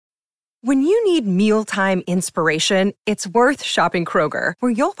When you need mealtime inspiration, it's worth shopping Kroger,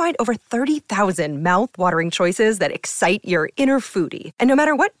 where you'll find over 30,000 mouth-watering choices that excite your inner foodie. And no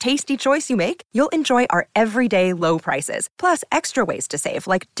matter what tasty choice you make, you'll enjoy our everyday low prices, plus extra ways to save,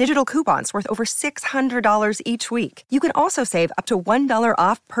 like digital coupons worth over $600 each week. You can also save up to $1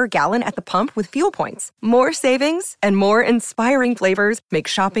 off per gallon at the pump with fuel points. More savings and more inspiring flavors make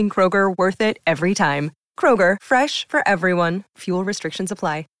shopping Kroger worth it every time. Kroger, fresh for everyone. Fuel restrictions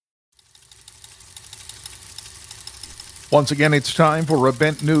apply. Once again, it's time for a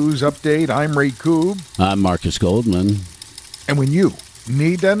Bent News Update. I'm Ray Koob. I'm Marcus Goldman. And when you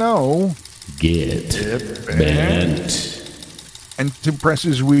need to know, get bent. And to press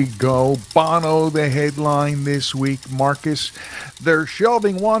as we go, Bono, the headline this week. Marcus, they're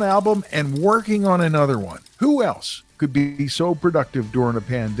shelving one album and working on another one. Who else could be so productive during a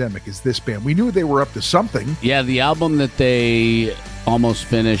pandemic as this band? We knew they were up to something. Yeah, the album that they almost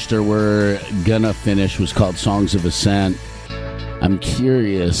finished or were gonna finish was called Songs of Ascent. I'm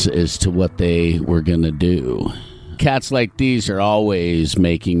curious as to what they were gonna do. Cats like these are always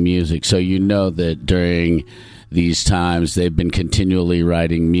making music, so you know that during these times they've been continually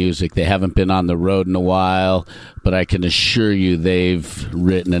writing music. They haven't been on the road in a while, but I can assure you they've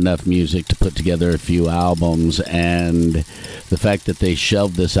written enough music to put together a few albums, and the fact that they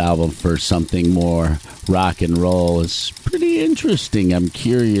shelved this album for something more rock and roll is pretty interesting. I'm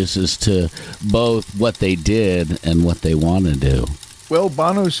curious as to both what they did and what they want to do. Well,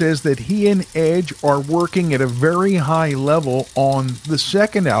 Bono says that he and Edge are working at a very high level on the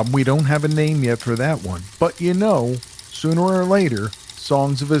second album. We don't have a name yet for that one. But you know, sooner or later,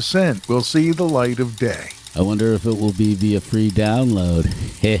 Songs of Ascent will see the light of day. I wonder if it will be via free download.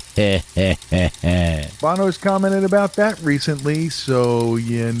 Bono's commented about that recently, so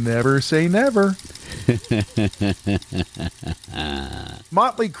you never say never.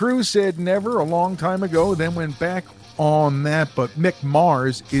 Motley Crue said never a long time ago, then went back on that, but Mick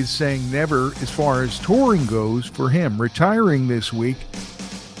Mars is saying never as far as touring goes for him, retiring this week,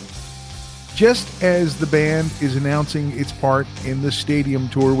 just as the band is announcing its part in the stadium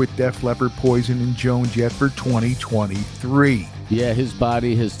tour with Def Leppard, Poison, and Joan Jett for 2023. Yeah, his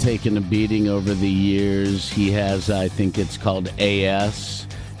body has taken a beating over the years. He has, I think it's called AS,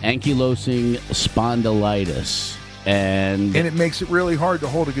 ankylosing spondylitis. And it makes it really hard to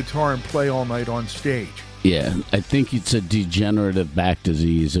hold a guitar and play all night on stage. Yeah, I think it's a degenerative back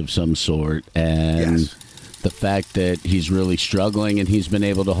disease of some sort, and yes, the fact that he's really struggling and he's been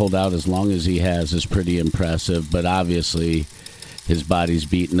able to hold out as long as he has is pretty impressive, but obviously his body's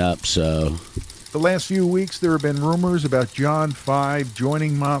beaten up, so... The last few weeks there have been rumors about John 5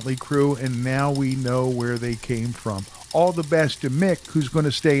 joining Motley Crue, and now we know where they came from. All the best to Mick, who's going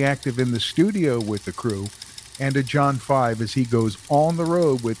to stay active in the studio with the Crue, and to John 5 as he goes on the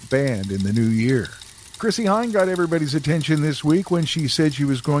road with the band in the new year. Chrissie Hynde got everybody's attention this week when she said she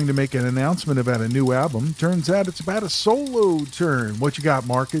was going to make an announcement about a new album. Turns out it's about a solo turn. What you got,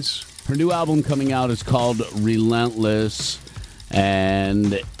 Marcus? Her new album coming out is called Relentless,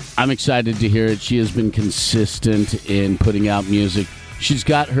 and I'm excited to hear it. She has been consistent in putting out music. She's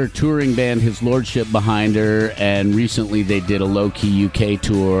got her touring band, His Lordship, behind her, and recently they did a low-key UK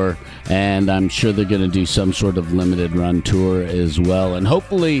tour, and I'm sure they're going to do some sort of limited run tour as well, and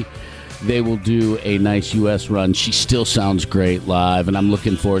hopefully they will do a nice U.S. run. She still sounds great live, and I'm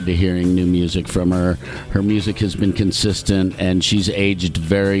looking forward to hearing new music from her. Her music has been consistent, and she's aged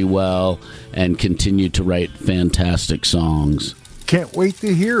very well and continued to write fantastic songs. Can't wait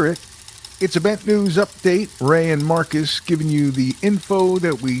to hear it. It's a Bent News Update. Ray and Marcus giving you the info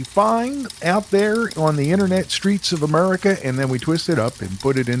that we find out there on the internet streets of America, and then we twist it up and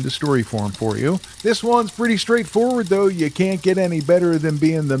put it into story form for you. This one's pretty straightforward, though. You can't get any better than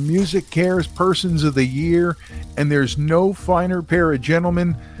being the Music Cares Persons of the Year, and there's no finer pair of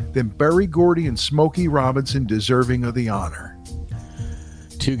gentlemen than Berry Gordy and Smokey Robinson deserving of the honor.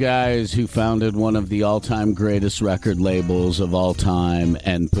 Two guys who founded one of the all-time greatest record labels of all time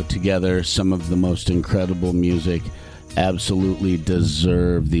and put together some of the most incredible music absolutely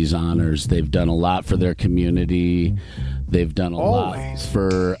deserve these honors. They've done a lot for their community. They've done a lot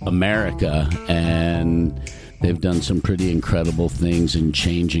for America, and they've done some pretty incredible things in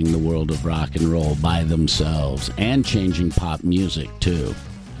changing the world of rock and roll by themselves and changing pop music, too.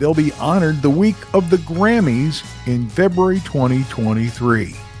 They'll be honored the week of the Grammys in February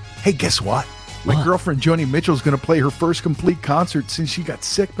 2023. Hey, guess what? My girlfriend Joni Mitchell's going to play her first complete concert since she got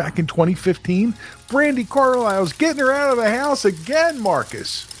sick back in 2015. Brandi Carlile's getting her out of the house again,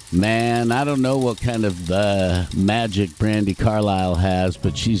 Marcus. Man, I don't know what kind of magic Brandi Carlile has,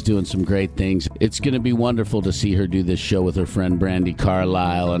 but she's doing some great things. It's going to be wonderful to see her do this show with her friend Brandi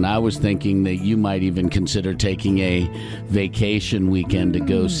Carlile, and I was thinking that you might even consider taking a vacation weekend to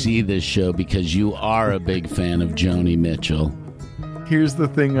go see this show because you are a big fan of Joni Mitchell. Here's the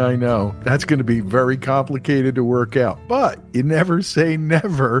thing I know. That's going to be very complicated to work out. But you never say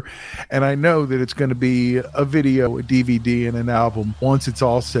never. And I know that it's going to be a video, a DVD, and an album once it's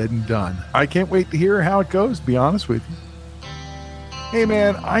all said and done. I can't wait to hear how it goes, to be honest with you. Hey,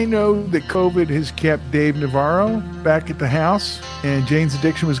 man, I know that COVID has kept Dave Navarro back at the house, and Jane's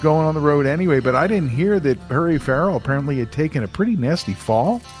Addiction was going on the road anyway, but I didn't hear that Perry Farrell apparently had taken a pretty nasty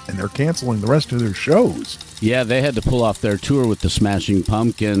fall, and they're canceling the rest of their shows. Yeah, they had to pull off their tour with the Smashing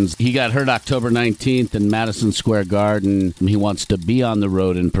Pumpkins. He got hurt October 19th in Madison Square Garden. He wants to be on the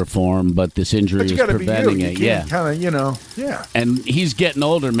road and perform, but this injury is preventing it. Yeah, kind of, yeah. And he's getting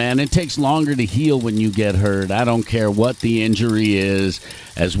older, man. It takes longer to heal when you get hurt. I don't care what the injury is.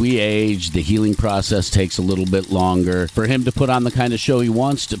 As we age, the healing process takes a little bit longer. For him to put on the kind of show he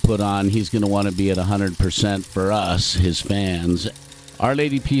wants to put on, he's going to want to be at 100% for us, his fans. Our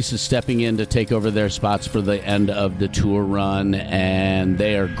Lady Peace is stepping in to take over their spots for the end of the tour run, and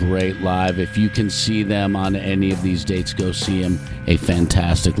they are great live. If you can see them on any of these dates, go see them. A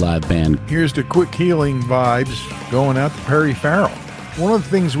fantastic live band. Here's the quick healing vibes going out to Perry Farrell. One of the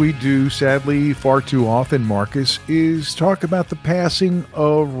things we do, sadly, far too often, Marcus, is talk about the passing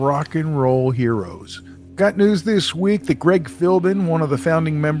of rock and roll heroes. Got news this week that Greg Philbin, one of the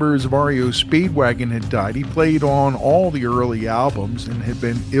founding members of REO Speedwagon, had died. He played on all the early albums and had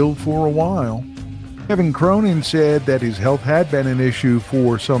been ill for a while. Kevin Cronin said that his health had been an issue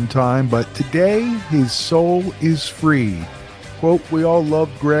for some time, but today his soul is free. Quote, "We all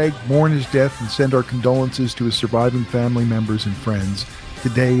loved Greg, mourn his death, and send our condolences to his surviving family members and friends.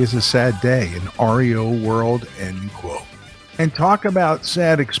 Today is a sad day in REO world," end quote. And talk about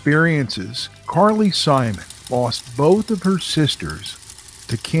sad experiences. Carly Simon lost both of her sisters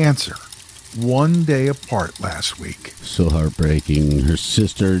to cancer one day apart last week. So heartbreaking. Her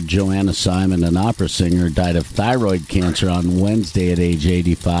sister, Joanna Simon, an opera singer, died of thyroid cancer on Wednesday at age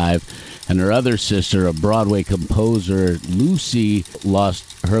 85. And her other sister, a Broadway composer, Lucy, lost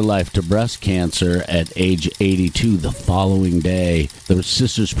her life to breast cancer at age 82 the following day. The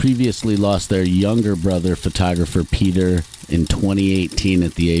sisters previously lost their younger brother, photographer Peter, in 2018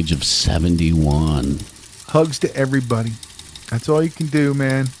 at the age of 71. Hugs to everybody. That's all you can do,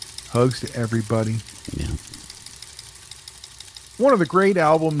 man. Hugs to everybody. Yeah. One of the great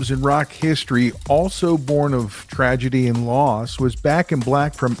albums in rock history, also born of tragedy and loss, was Back in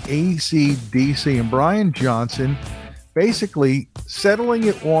Black from AC/DC, and Brian Johnson basically settling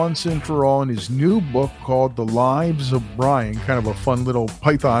it once and for all in his new book called The Lives of Brian, kind of a fun little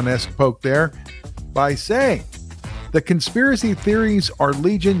Python-esque poke there, by saying, "The conspiracy theories are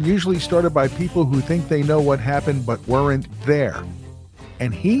legion, usually started by people who think they know what happened but weren't there."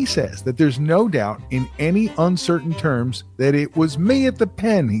 And he says that there's no doubt in any uncertain terms that it was me at the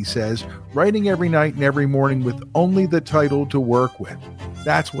pen, he says, writing every night and every morning with only the title to work with.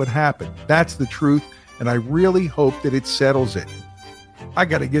 That's what happened. That's the truth, and I really hope that it settles it. I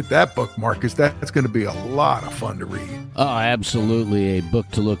got to get that book, Marcus. That's going to be a lot of fun to read. Oh, absolutely. A book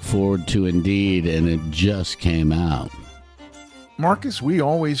to look forward to indeed, and it just came out. Marcus, we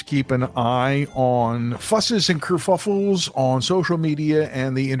always keep an eye on fusses and kerfuffles on social media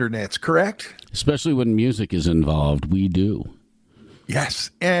and the internets, correct? Especially when music is involved, we do.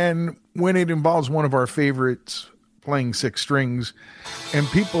 Yes, and when it involves one of our favorites playing six strings and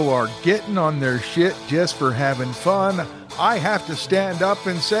people are getting on their shit just for having fun, I have to stand up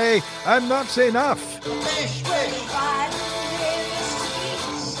and say, I'm not saying enough.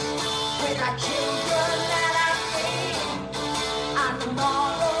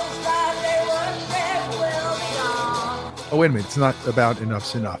 Oh, wait a minute. It's not about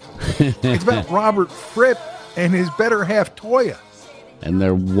Enough's Enough. It's about Robert Fripp and his better half, Toya. And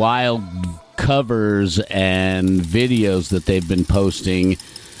their wild covers and videos that they've been posting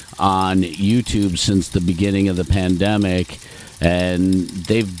on YouTube since the beginning of the pandemic. And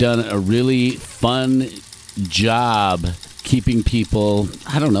they've done a really fun job keeping people,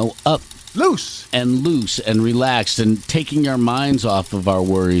 I don't know, up. Loose and relaxed and taking our minds off of our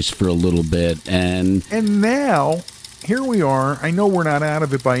worries for a little bit. And now... here we are. I know we're not out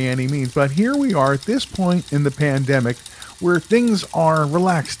of it by any means, but here we are at this point in the pandemic where things are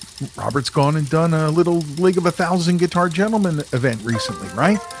relaxed. Robert's gone and done a little League of 1,000 Guitar Gentlemen event recently,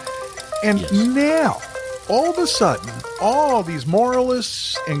 right? And yes. Now, all of a sudden, all these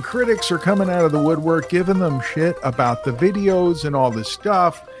moralists and critics are coming out of the woodwork, giving them shit about the videos and all this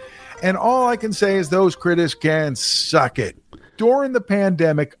stuff. And all I can say is those critics can suck it. During the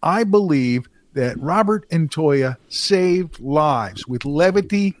pandemic, I believe that Robert and Toya saved lives with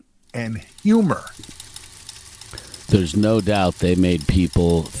levity and humor. There's no doubt they made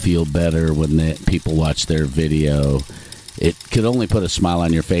people feel better when people watch their video. It could only put a smile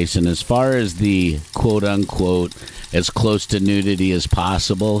on your face. And as far as the quote-unquote as close to nudity as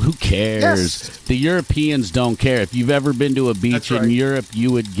possible, who cares? Yes. The Europeans don't care. If you've ever been to a beach in Europe,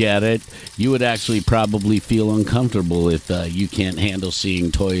 you would get it. You would actually probably feel uncomfortable if you can't handle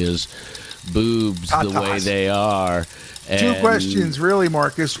seeing Toya's boobs the way they are. Two questions, really,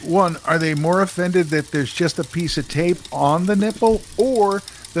 Marcus. One, are they more offended that there's just a piece of tape on the nipple, or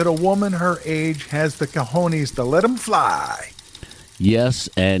that a woman her age has the cojones to let them fly? Yes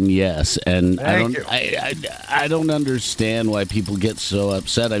and yes, and Thank you. I don't understand why people get so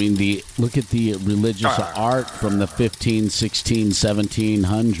upset. I mean, look at the religious art from the 15, 16,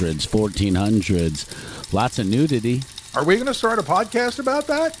 1700s, 1400s. Lots of nudity. Are we going to start a podcast about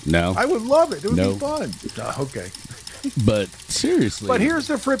that? No. I would love it. It would be fun. Okay. But seriously. But here's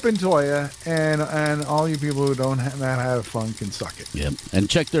the Frippin' Toya, and all you people who don't have fun can suck it. Yep. And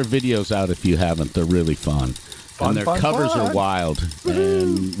check their videos out if you haven't. They're really fun. And their covers are wild.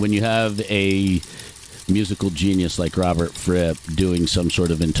 And when you have a musical genius like Robert Fripp doing some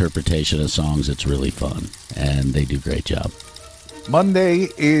sort of interpretation of songs, it's really fun. And they do a great job. Monday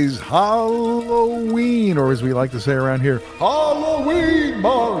is Halloween, or as we like to say around here, Halloween,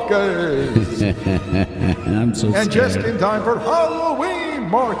 Marcus. I'm so And scared. just in time for Halloween,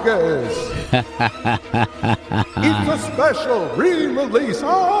 Marcus. It's a special re-release,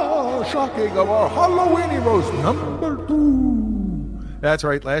 shocking, of our Halloweeny roast number 2. That's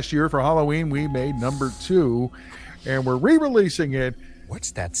right. Last year for Halloween, we made number 2, and we're re-releasing it. What's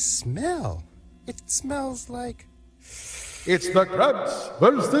that smell? It smells like... It's the Cramps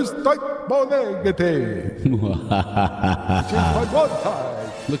versus Typo Negative.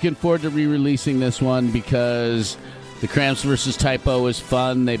 Looking forward to re-releasing this one because the Cramps versus Typo is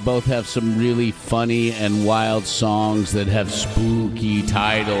fun. They both have some really funny and wild songs that have spooky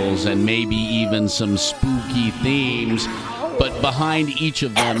titles and maybe even some spooky themes. But behind each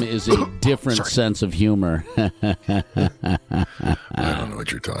of them is a different sense of humor. I don't know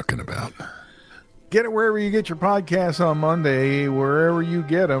what you're talking about. Get it wherever you get your podcasts on Monday. Wherever you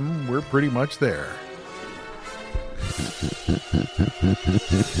get them, we're pretty much there.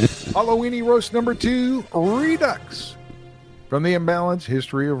 Halloweeny roast number 2, Redux, from the Imbalanced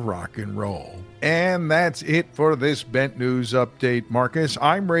History of Rock and Roll. And that's it for this Bent News Update, Marcus.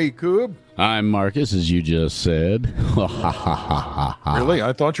 I'm Ray Koob. I'm Marcus, as you just said. Really?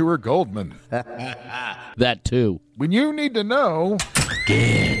 I thought you were Goldman. That too. When you need to know...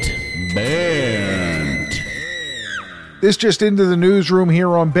 Get bent. This just into the newsroom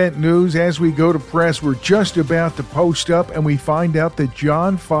here on Bent News. As we go to press, we're just about to post up, and we find out that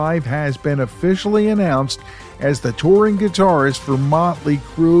John 5 has been officially announced as the touring guitarist for Motley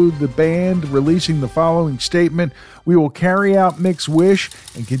Crue, the band releasing the following statement: "We will carry out Mick's wish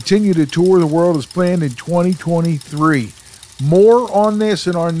and continue to tour the world as planned in 2023. More on this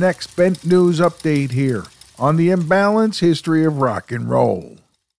in our next Bent News update here on the Imbalanced History of Rock and Roll.